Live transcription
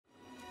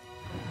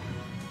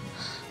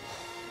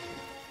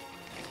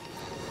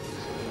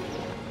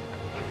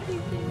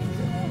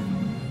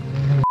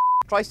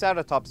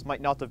Triceratops might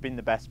not have been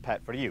the best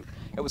pet for you.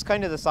 It was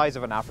kind of the size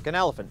of an African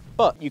elephant.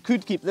 But you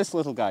could keep this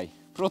little guy,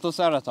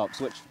 Protoceratops,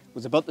 which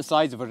was about the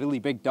size of a really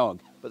big dog.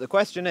 But the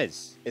question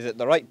is it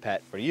the right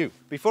pet for you?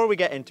 Before we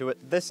get into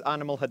it, this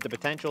animal had the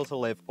potential to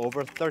live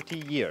over 30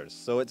 years,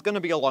 so it's going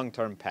to be a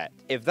long-term pet.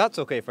 If that's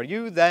okay for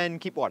you, then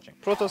keep watching.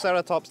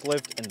 Protoceratops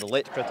lived in the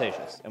late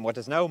Cretaceous, in what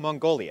is now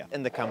Mongolia,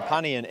 in the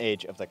Campanian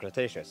age of the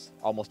Cretaceous.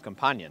 Almost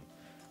companion.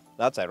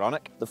 That's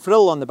ironic. The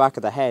frill on the back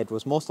of the head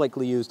was most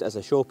likely used as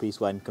a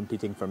showpiece when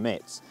competing for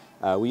mates.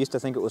 We used to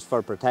think it was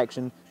for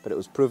protection, but it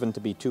was proven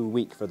to be too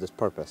weak for this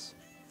purpose.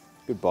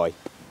 Good boy.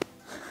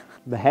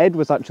 The head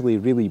was actually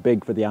really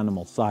big for the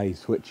animal's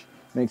size, which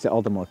makes it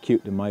all the more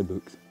cute in my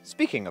books.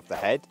 Speaking of the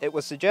head, it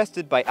was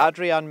suggested by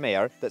Adrian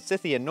Mayer that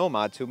Scythian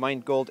nomads who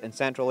mined gold in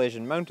Central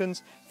Asian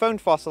mountains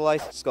found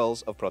fossilized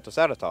skulls of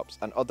Protoceratops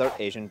and other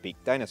Asian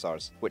beaked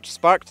dinosaurs, which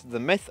sparked the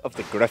myth of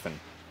the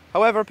griffin.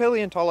 However,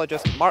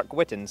 paleontologist Mark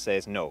Witten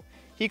says no.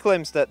 He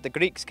claims that the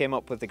Greeks came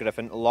up with the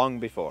griffin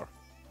long before.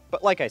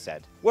 But like I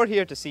said, we're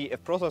here to see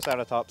if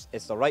Protoceratops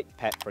is the right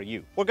pet for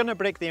you. We're going to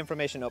break the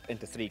information up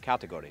into 3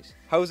 categories: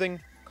 housing,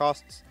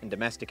 costs, and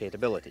domesticate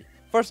ability.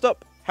 First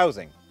up,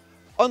 housing.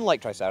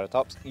 Unlike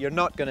Triceratops, you're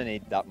not going to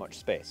need that much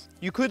space.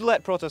 You could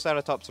let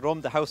Protoceratops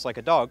roam the house like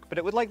a dog, but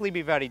it would likely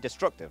be very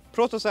destructive.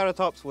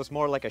 Protoceratops was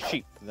more like a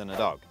sheep than a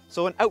dog,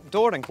 so an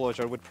outdoor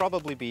enclosure would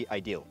probably be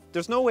ideal.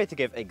 There's no way to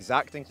give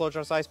exact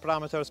enclosure size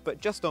parameters,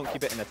 but just don't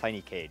keep it in a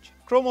tiny cage.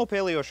 Cromo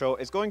Paleo Show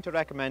is going to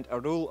recommend a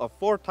rule of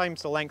 4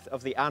 times the length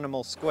of the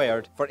animal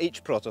squared for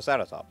each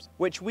Protoceratops,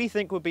 which we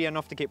think would be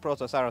enough to keep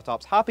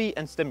Protoceratops happy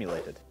and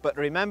stimulated. But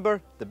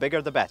remember, the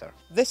bigger the better.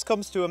 This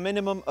comes to a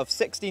minimum of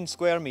 16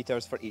 square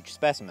meters for each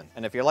specimen,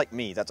 and if you're like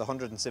me, that's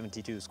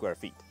 172 square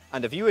feet.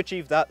 And if you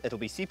achieve that, it'll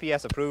be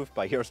CPS approved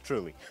by yours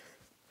truly.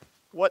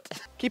 What?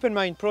 Keep in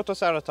mind,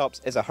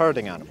 Protoceratops is a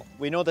herding animal.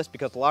 We know this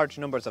because large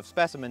numbers of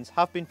specimens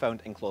have been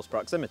found in close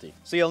proximity.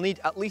 So you'll need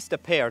at least a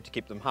pair to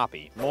keep them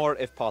happy, more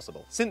if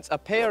possible. Since a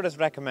pair is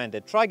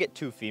recommended, try get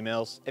 2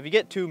 females. If you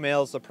get 2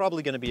 males, they're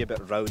probably going to be a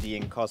bit rowdy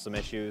and cause some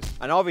issues.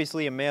 And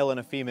obviously a male and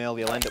a female,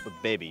 you'll end up with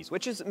babies,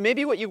 which is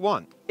maybe what you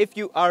want. If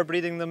you are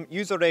breeding them,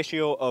 use a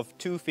ratio of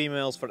 2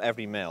 females for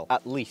every male,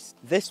 at least.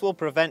 This will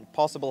prevent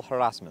possible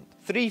harassment.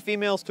 3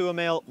 females to a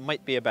male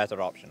might be a better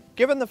option.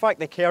 Given the fact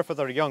they care for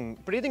their young,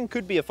 breeding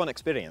could be a fun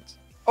experience.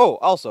 Oh,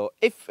 also,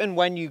 if and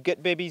when you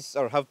get babies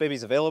or have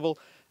babies available,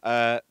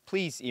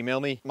 please email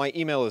me. My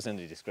email is in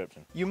the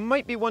description. You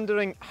might be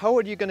wondering, how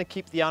are you going to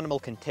keep the animal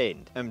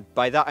contained? And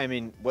by that I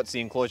mean, what's the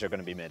enclosure going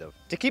to be made of?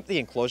 To keep the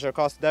enclosure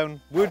cost down,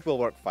 wood will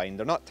work fine.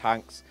 They're not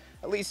tanks.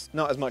 At least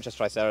not as much as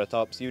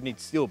Triceratops. You'd need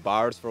steel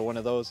bars for one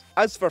of those.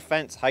 As for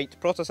fence height,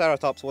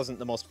 Protoceratops wasn't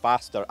the most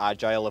fast or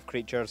agile of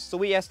creatures, so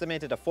we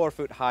estimated a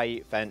 4-foot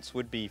high fence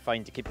would be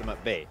fine to keep them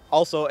at bay.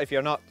 Also, if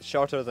you're not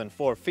shorter than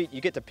 4 feet, you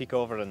get to peek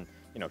over and,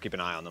 keep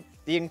an eye on them.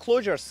 The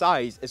enclosure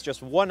size is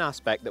just one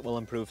aspect that will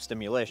improve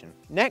stimulation.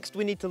 Next,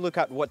 we need to look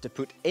at what to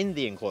put in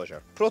the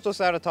enclosure.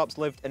 Protoceratops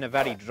lived in a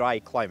very dry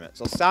climate,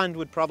 so sand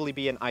would probably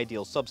be an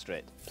ideal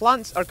substrate.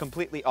 Plants are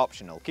completely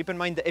optional. Keep in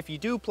mind that if you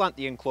do plant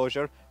the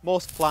enclosure,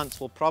 most plants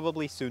will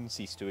probably soon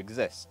cease to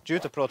exist, due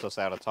to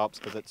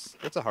Protoceratops, because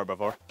it's a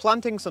herbivore.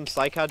 Planting some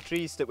cycad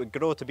trees that would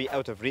grow to be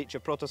out of reach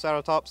of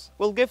Protoceratops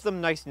will give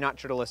them nice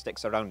naturalistic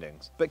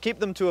surroundings, but keep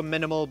them to a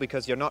minimal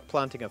because you're not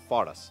planting a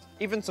forest.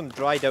 Even some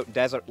dried out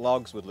desert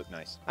logs would look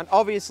nice. And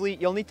obviously,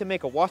 you'll need to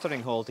make a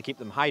watering hole to keep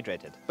them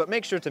hydrated, but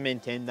make sure to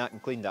maintain that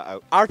and clean that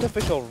out.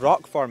 Artificial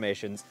rock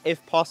formations,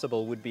 if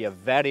possible, would be a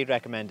very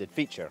recommended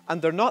feature,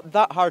 and they're not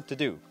that hard to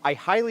do. I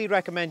highly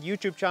recommend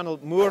YouTube channel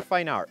Moore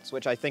Fine Arts,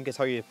 which I think is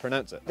how you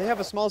pronounce it. They have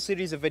a small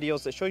series of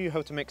videos that show you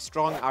how to make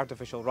strong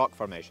artificial rock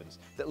formations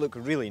that look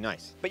really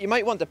nice. But you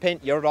might want to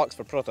paint your rocks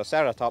for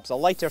Protoceratops a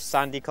lighter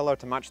sandy colour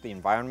to match the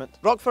environment.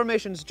 Rock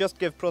formations just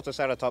give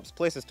Protoceratops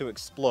places to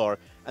explore,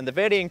 and the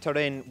varying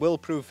terrain will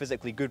prove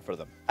physically good for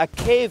them. A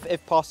cave,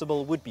 if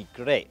possible, would be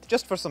great,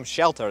 just for some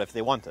shelter if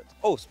they want it.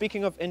 Oh,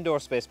 speaking of indoor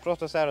space,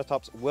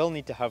 Protoceratops will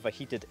need to have a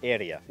heated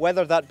area.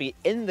 Whether that be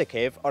in the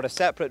cave or a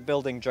separate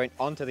building joint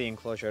onto the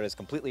enclosure is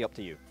completely up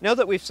to you. Now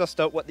that we've sussed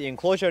out what the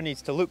enclosure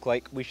needs to look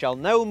like, we shall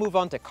now move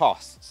on to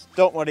costs.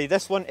 Don't worry,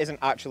 this one isn't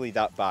actually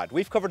that bad.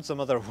 We've covered some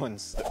other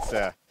ones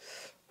that's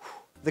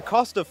The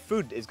cost of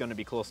food is going to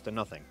be close to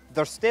nothing.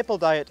 Their staple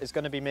diet is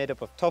going to be made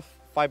up of tough,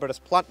 fibrous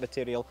plant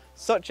material,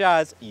 such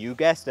as, you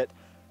guessed it,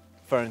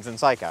 ferns and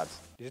cycads.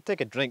 You should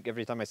take a drink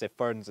every time I say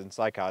ferns and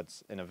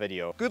cycads in a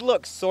video. Good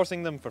luck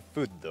sourcing them for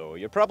food though.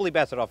 You're probably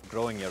better off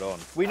growing your own.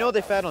 We know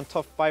they fed on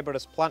tough,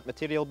 fibrous plant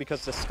material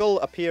because the skull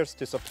appears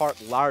to support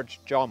large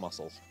jaw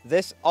muscles.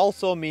 This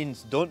also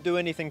means don't do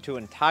anything to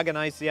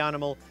antagonize the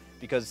animal,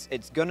 because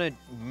it's gonna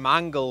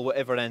mangle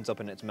whatever ends up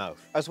in its mouth.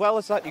 As well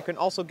as that, you can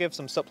also give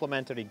some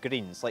supplementary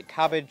greens like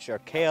cabbage or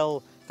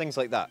kale, things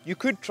like that. You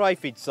could try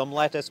feed some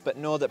lettuce, but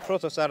know that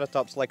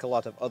Protoceratops, like a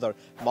lot of other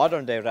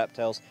modern day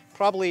reptiles,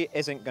 probably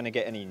isn't going to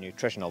get any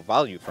nutritional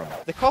value from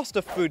it. The cost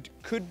of food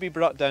could be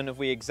brought down if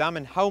we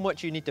examine how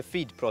much you need to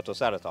feed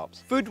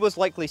Protoceratops. Food was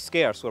likely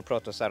scarce where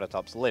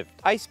Protoceratops lived.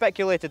 I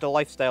speculated a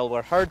lifestyle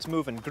where herds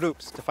move in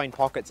groups to find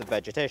pockets of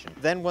vegetation.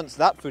 Then once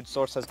that food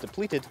source has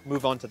depleted,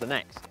 move on to the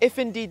next. If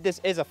indeed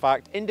this is a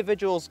fact,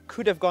 individuals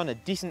could have gone a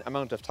decent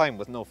amount of time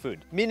with no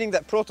food, meaning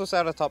that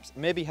Protoceratops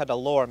maybe had a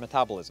lower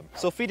metabolism.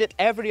 So feed it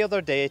every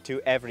other day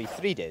to every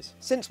 3 days.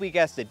 Since we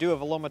guess they do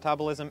have a low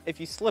metabolism, if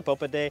you slip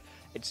up a day,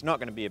 it's not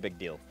going to be a big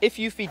deal. If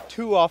you feed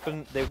too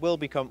often, they will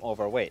become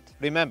overweight.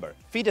 Remember,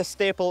 feed a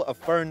staple of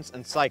ferns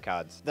and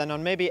cycads, then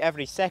on maybe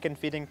every second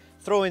feeding,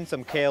 throw in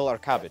some kale or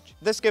cabbage.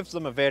 This gives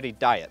them a varied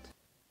diet.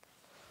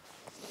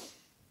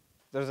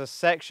 There's a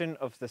section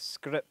of the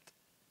script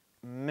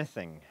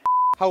missing.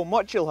 How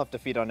much you'll have to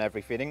feed on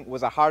every feeding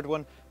was a hard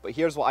one, but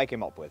here's what I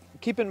came up with.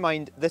 Keep in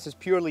mind, this is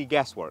purely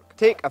guesswork.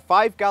 Take a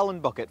 5-gallon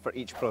bucket for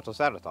each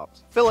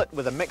Protoceratops. Fill it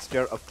with a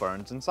mixture of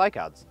ferns and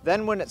cycads.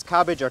 Then when it's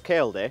cabbage or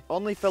kale day,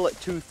 only fill it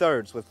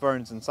 2/3 with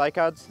ferns and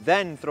cycads,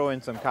 then throw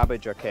in some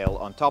cabbage or kale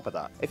on top of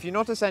that. If you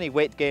notice any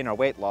weight gain or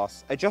weight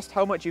loss, adjust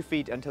how much you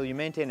feed until you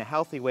maintain a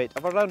healthy weight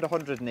of around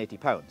 180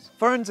 pounds.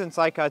 Ferns and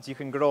cycads you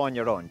can grow on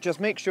your own. Just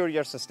make sure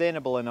you're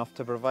sustainable enough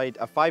to provide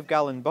a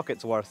 5-gallon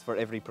bucket's worth for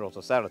every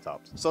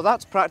Protoceratops. So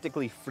that's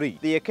practically free.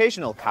 The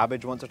occasional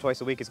cabbage once or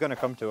twice a week is going to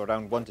come to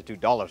around $1 to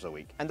 $2 a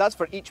week, and that's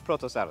for each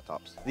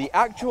Protoceratops. The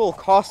actual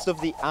cost of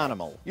the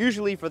animal.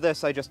 Usually for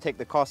this I just take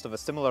the cost of a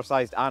similar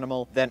sized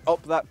animal, then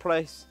up that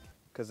price,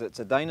 because it's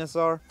a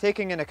dinosaur,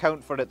 taking in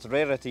account for its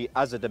rarity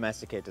as a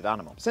domesticated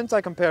animal. Since I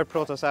compared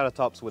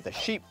Protoceratops with a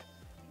sheep,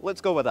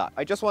 let's go with that.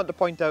 I just want to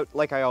point out,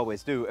 like I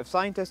always do, if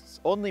scientists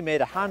only made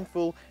a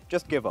handful,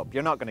 just give up.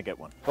 You're not going to get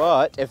one.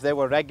 But if they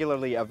were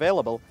regularly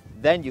available,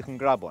 then you can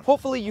grab one.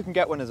 Hopefully you can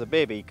get one as a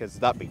baby, because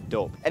that'd be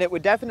dope. And it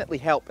would definitely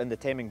help in the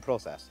taming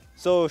process.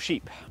 So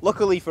sheep.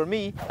 Luckily for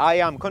me,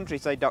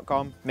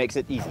 IamCountryside.com makes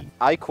it easy.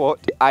 I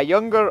quote, "A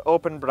younger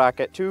open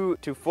bracket 2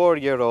 to 4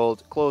 year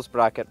old close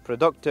bracket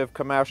productive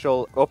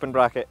commercial open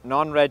bracket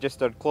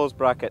non-registered close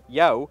bracket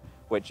yow,"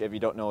 which if you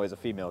don't know is a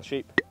female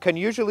sheep, can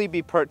usually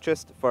be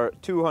purchased for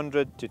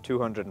 $200 to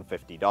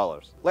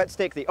 $250. Let's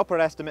take the upper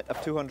estimate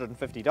of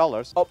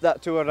 $250, up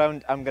that to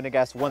around, I'm gonna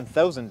guess,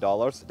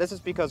 $1,000. This is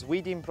because we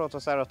deem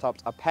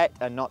Protoceratops a pet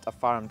and not a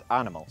farmed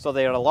animal, so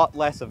they are a lot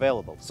less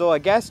available. So I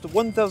guessed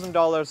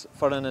 $1,000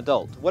 for an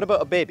adult. What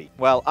about a baby?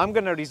 Well, I'm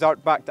gonna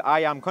resort back to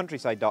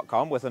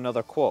IamCountryside.com with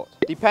another quote.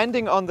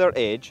 Depending on their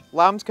age,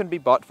 lambs can be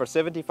bought for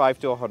 $75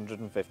 to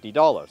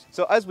 $150.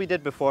 So as we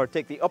did before,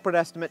 take the upper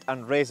estimate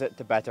and raise it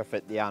to better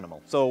fit the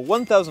animal. So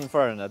 $1,000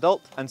 for an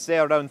adult, and say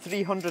around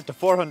 $300 to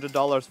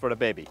 $400 for a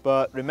baby.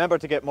 But remember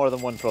to get more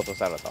than one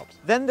Protoceratops.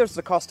 Then there's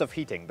the cost of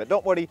heating, but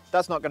don't worry,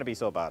 that's not going to be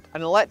so bad.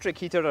 An electric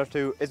heater or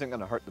two isn't going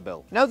to hurt the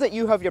bill. Now that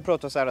you have your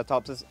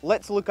Protoceratopses,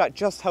 let's look at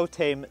just how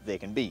tame they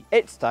can be.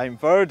 It's time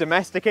for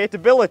Domesticate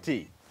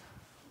Ability.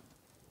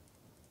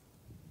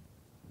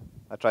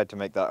 I tried to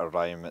make that a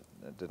rhyme, it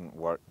didn't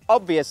work.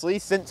 Obviously,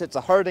 since it's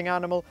a herding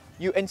animal,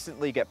 you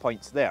instantly get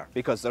points there,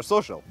 because they're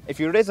social. If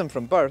you raise them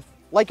from birth,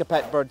 like a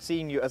pet bird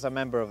seeing you as a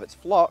member of its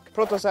flock,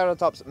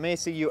 Protoceratops may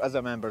see you as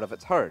a member of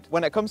its herd.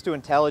 When it comes to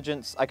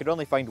intelligence, I could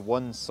only find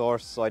one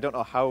source, so I don't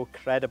know how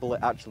credible it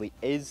actually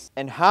is.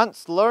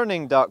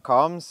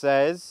 enhanced+learning.com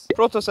says,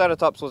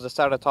 Protoceratops was a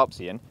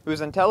ceratopsian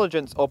whose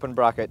intelligence, open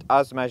bracket,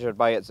 as measured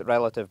by its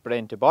relative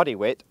brain to body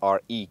weight,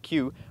 or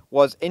EQ,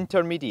 was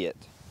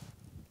intermediate.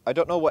 I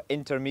don't know what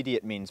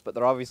intermediate means, but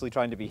they're obviously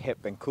trying to be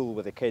hip and cool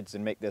with the kids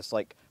and make this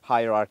like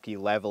hierarchy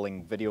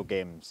leveling video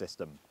game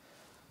system.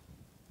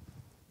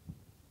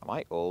 Am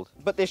I old?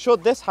 But they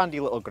showed this handy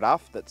little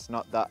graph that's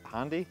not that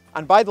handy.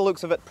 And by the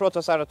looks of it,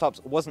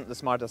 Protoceratops wasn't the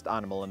smartest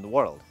animal in the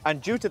world.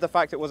 And due to the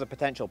fact it was a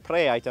potential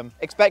prey item,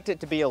 expect it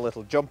to be a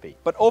little jumpy.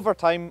 But over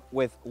time,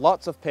 with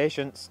lots of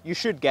patience, you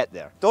should get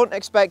there. Don't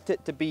expect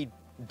it to be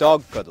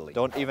dog cuddly.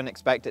 Don't even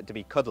expect it to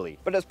be cuddly.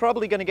 But it's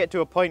probably going to get to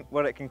a point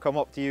where it can come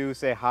up to you,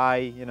 say hi,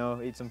 you know,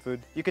 eat some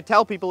food. You could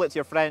tell people it's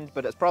your friend,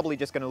 but it's probably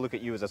just going to look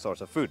at you as a source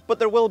of food. But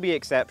there will be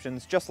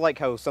exceptions, just like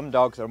how some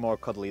dogs are more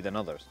cuddly than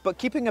others. But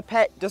keeping a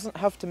pet doesn't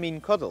have to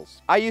mean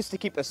cuddles. I used to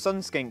keep a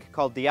sun skink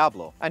called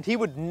Diablo, and he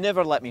would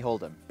never let me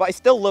hold him. But I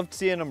still loved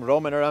seeing him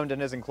roaming around in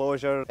his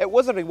enclosure. It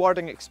was a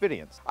rewarding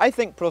experience. I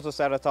think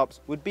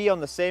Protoceratops would be on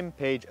the same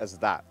page as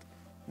that.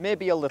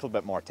 Maybe a little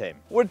bit more tame.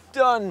 We're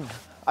done!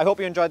 I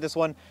hope you enjoyed this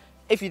one.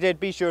 If you did,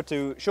 be sure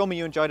to show me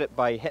you enjoyed it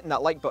by hitting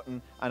that like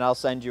button, and I'll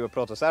send you a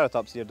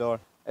Protoceratops to your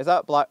door. Is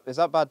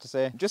that bad to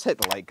say? Just hit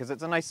the like, because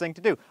it's a nice thing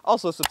to do.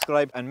 Also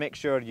subscribe and make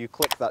sure you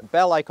click that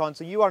bell icon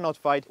so you are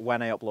notified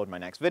when I upload my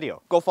next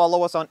video. Go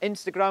follow us on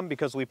Instagram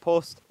because we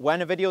post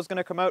when a video is going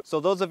to come out. So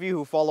those of you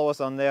who follow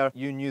us on there,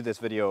 you knew this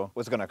video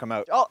was going to come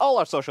out. All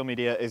our social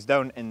media is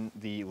down in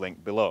the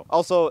link below.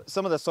 Also,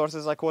 some of the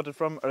sources I quoted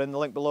from are in the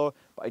link below,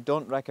 but I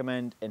don't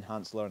recommend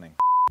enhanced learning.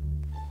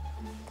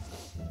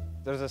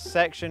 There's a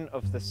section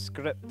of the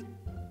script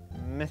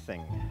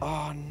missing.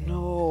 Oh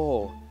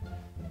no!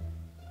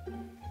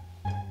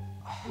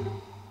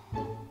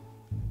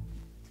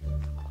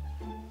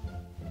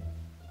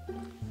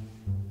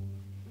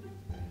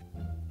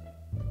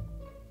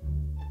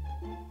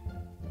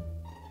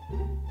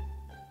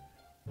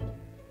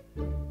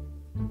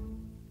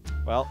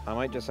 Well, I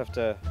might just have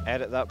to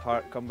edit that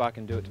part, come back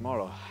and do it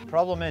tomorrow.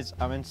 Problem is,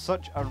 I'm in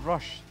such a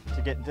rush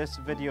to get this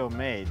video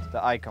made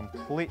that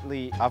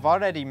I've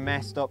already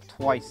messed up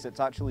twice.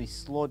 It's actually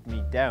slowed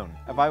me down.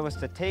 If I was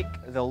to take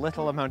the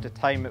little amount of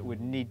time it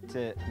would need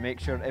to make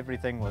sure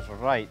everything was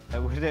right,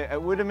 it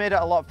would have made it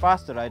a lot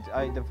faster. I'd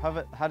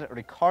have had it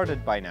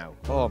recorded by now.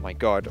 Oh my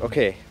god.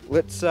 Okay,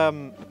 let's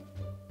oh.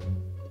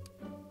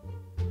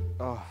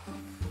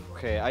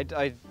 Okay,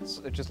 I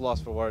just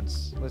lost for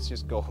words. Let's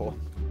just go home.